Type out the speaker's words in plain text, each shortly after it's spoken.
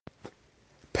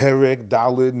Perek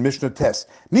Dalid Mishnah Tes.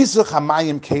 Nisach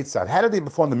Hamayim Ketzad. How did they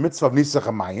perform the mitzvah of Nisach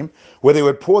Hamayim, where they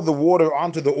would pour the water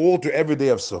onto the altar every day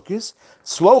of Sukkot?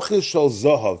 Slochis Shel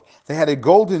Zahav. They had a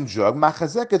golden jug.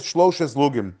 Machazeket Shloshes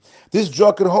Lugim. This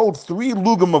jug could hold 3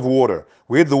 lugim of water.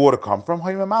 Where did the water come from?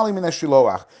 It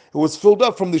was filled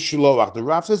up from the Shiloach. The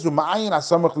Rav says,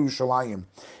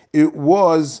 it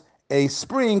was a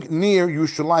spring near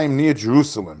Yerushalayim, near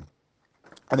Jerusalem.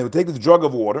 And they would take this jug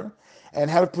of water and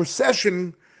have a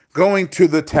procession going to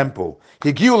the temple.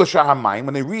 Higiu l'Shar HaMayim,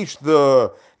 when they reached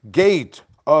the gate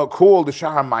called the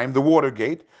Shar HaMayim, the water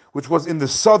gate, which was in the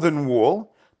southern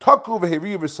wall, Taku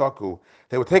v'heri v'saku.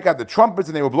 They would take out the trumpets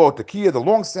and they would blow a tekiah, the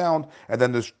long sound, and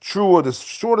then the trua, the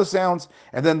shorter sounds,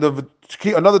 and then another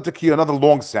tekiah, another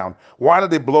long sound. Why did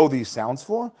they blow these sounds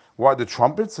for? Why the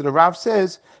trumpets? So the Rav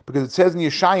says, because it says in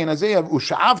Yeshaya and Isaiah,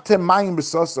 Usha'avtem mayim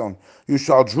b'sason, you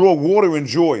shall draw water in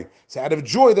joy. So out of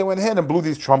joy they went ahead and blew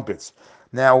these trumpets.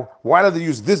 Now, why did they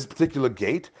use this particular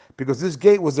gate? Because this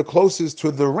gate was the closest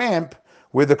to the ramp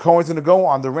where the Kohen's going to go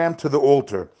on, the ramp to the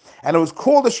altar. And it was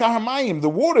called the Shar HaMayim, the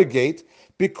water gate,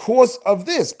 because of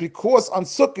this. Because on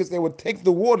Sukkot they would take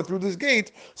the water through this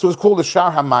gate, so it's called the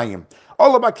Shar HaMayim.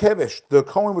 Ola Kevesh, the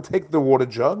Kohen would take the water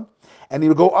jug, and he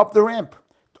would go up the ramp.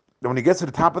 And when he gets to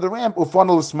the top of the ramp,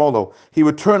 Ufano L'Smolo, he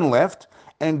would turn left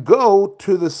and go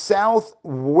to the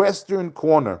southwestern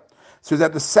corner. So he's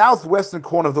at the southwestern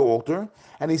corner of the altar,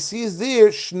 and he sees there,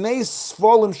 Shnei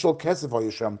Svolim Shel Kesef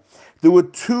HaYisham. There were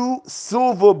 2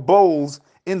 silver bowls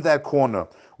in that corner.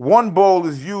 One bowl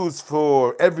is used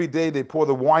for every day they pour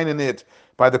the wine in it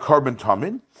by the Karban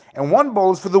Tamid, and one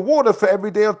bowl is for the water for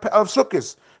every day of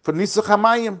Sukkot, for Nisach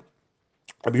Hamayim.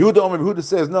 Rabbi Yehuda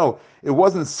says, no, it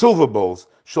wasn't silver bowls,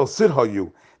 Shel Sid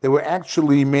Hayu. They were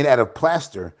actually made out of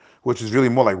plaster, which is really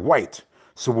more like white.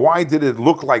 So why did it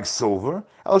look like silver?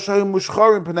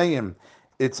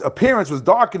 Its appearance was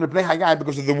darkened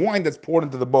because of the wine that's poured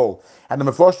into the bowl. And the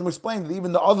Mefarshim explained that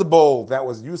even the other bowl that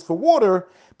was used for water,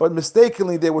 but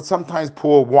mistakenly they would sometimes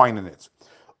pour wine in it.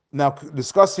 Now,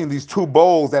 discussing these 2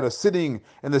 bowls that are sitting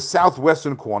in the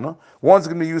southwestern corner, one's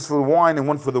going to be used for the wine and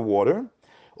one for the water.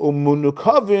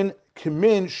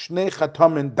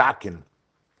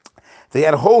 They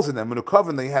had holes in them.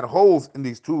 They had holes in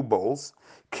these 2 bowls.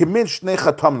 Kimin shnei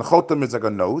chatam. Chotam is like a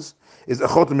nose. A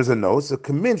chotam is a nose. So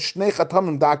kimin shnei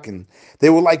chatamim dakin. They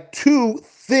were like 2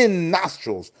 thin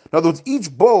nostrils. In other words,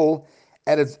 each bowl,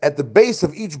 at the base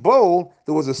of each bowl,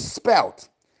 there was a spout,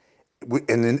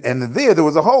 and there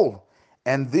was a hole,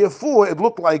 and therefore it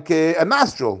looked like a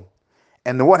nostril.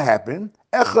 And then what happened?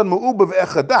 Echad me'ubav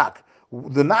echadak.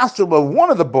 The nostril of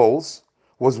one of the bowls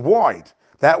was wide.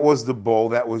 That was the bowl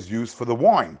that was used for the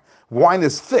wine. Wine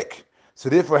is thick, so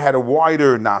therefore it had a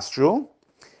wider nostril.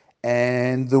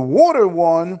 And the water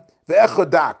one, the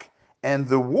echadak, and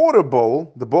the water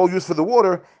bowl, the bowl used for the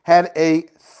water, had a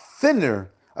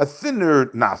thinner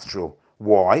nostril.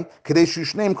 Why? Let's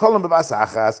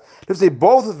say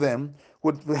both of them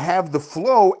would have the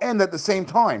flow end at the same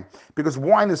time, because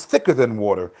wine is thicker than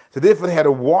water. So therefore they had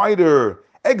a wider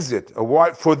exit,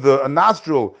 for a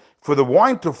nostril for the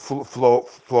wine to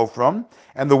flow from,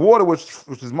 and the water,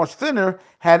 which is much thinner,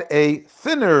 had a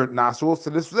thinner nostril. So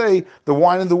this way, the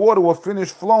wine and the water will finish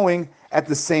flowing at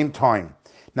the same time.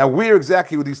 Now, where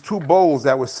exactly were these 2 bowls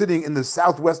that were sitting in the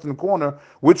southwestern corner?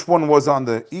 Which one was on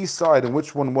the east side and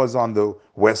which one was on the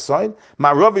west side?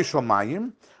 Ma'aravi shel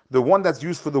mayim. The one that's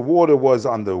used for the water was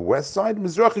on the west side,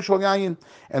 Mizrachi shel yayin,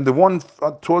 and the one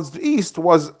towards the east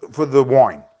was for the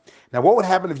wine. Now, what would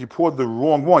happen if you poured the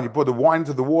wrong one? You poured the wine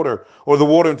into the water, or the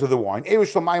water into the wine.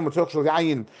 If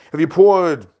you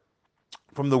poured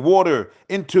from the water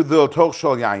into the toch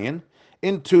shel yayin,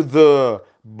 into the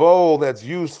bowl that's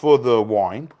used for the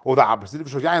wine, or the opposite, or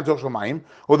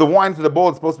the wine to the bowl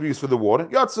that's supposed to be used for the water,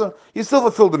 Yatsa, you still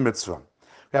fulfilled the mitzvah.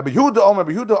 Rabbi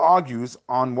Yehuda argues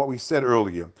on what we said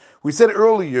earlier. We said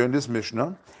earlier in this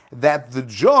Mishnah that the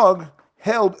jug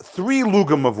held 3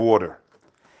 lugim of water.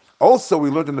 Also, we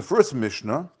learned in the first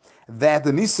Mishnah that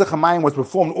the Nisach Hamayim was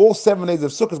performed all 7 days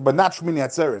of Sukkot, but not Shmini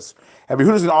Atzeres. Rabbi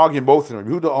Yehuda is going to argue in both of them.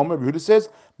 Rabbi Yehuda says,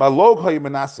 "Balog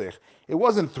hayimenasech." It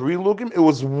wasn't 3 lugim; it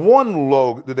was 1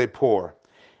 log that they pour.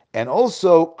 And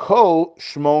also, kol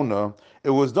shmona. It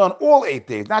was done all 8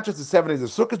 days, not just the 7 days of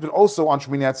Sukkot, but also on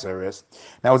Shmini Atzeres.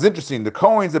 Now, it's interesting. The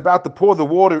Kohen's about to pour the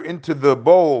water into the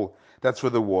bowl that's for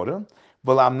the water.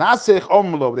 Balam nasech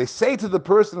omlo. They say to the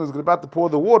person who's about to pour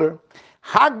the water,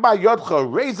 Hagba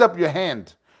yodcha, raise up your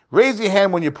hand. Raise your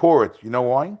hand when you pour it. You know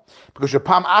why? Because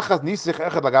Shapam achas nisich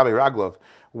echad lagabe raglov.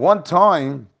 One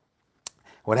time,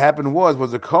 what happened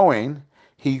was a Kohen,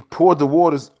 he poured the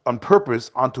waters on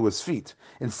purpose onto his feet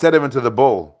instead of into the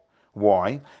bowl.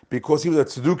 Why? Because he was a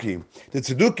tzedukah. The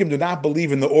tzedukah do not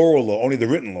believe in the oral law, only the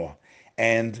written law.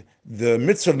 And the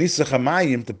mitzvah of Nisach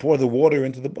HaMayim, to pour the water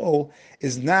into the bowl,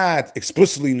 is not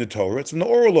explicitly in the Torah. It's from the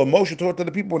oral law. Moshe taught to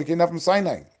the people when he came down from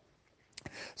Sinai.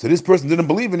 So this person didn't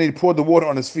believe in it. He poured the water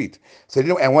on his feet. So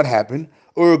and what happened?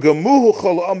 All the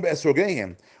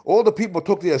people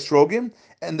took the estrogim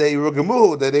and they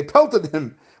pelted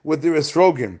him with their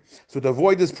estrogim. So to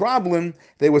avoid this problem,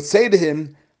 they would say to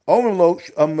him,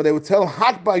 they would tell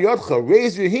him,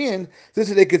 raise your hand, so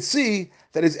they could see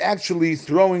that he's actually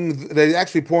pouring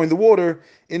the water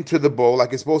into the bowl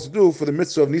like it's supposed to do for the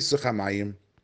mitzvah of Nisach HaMayim.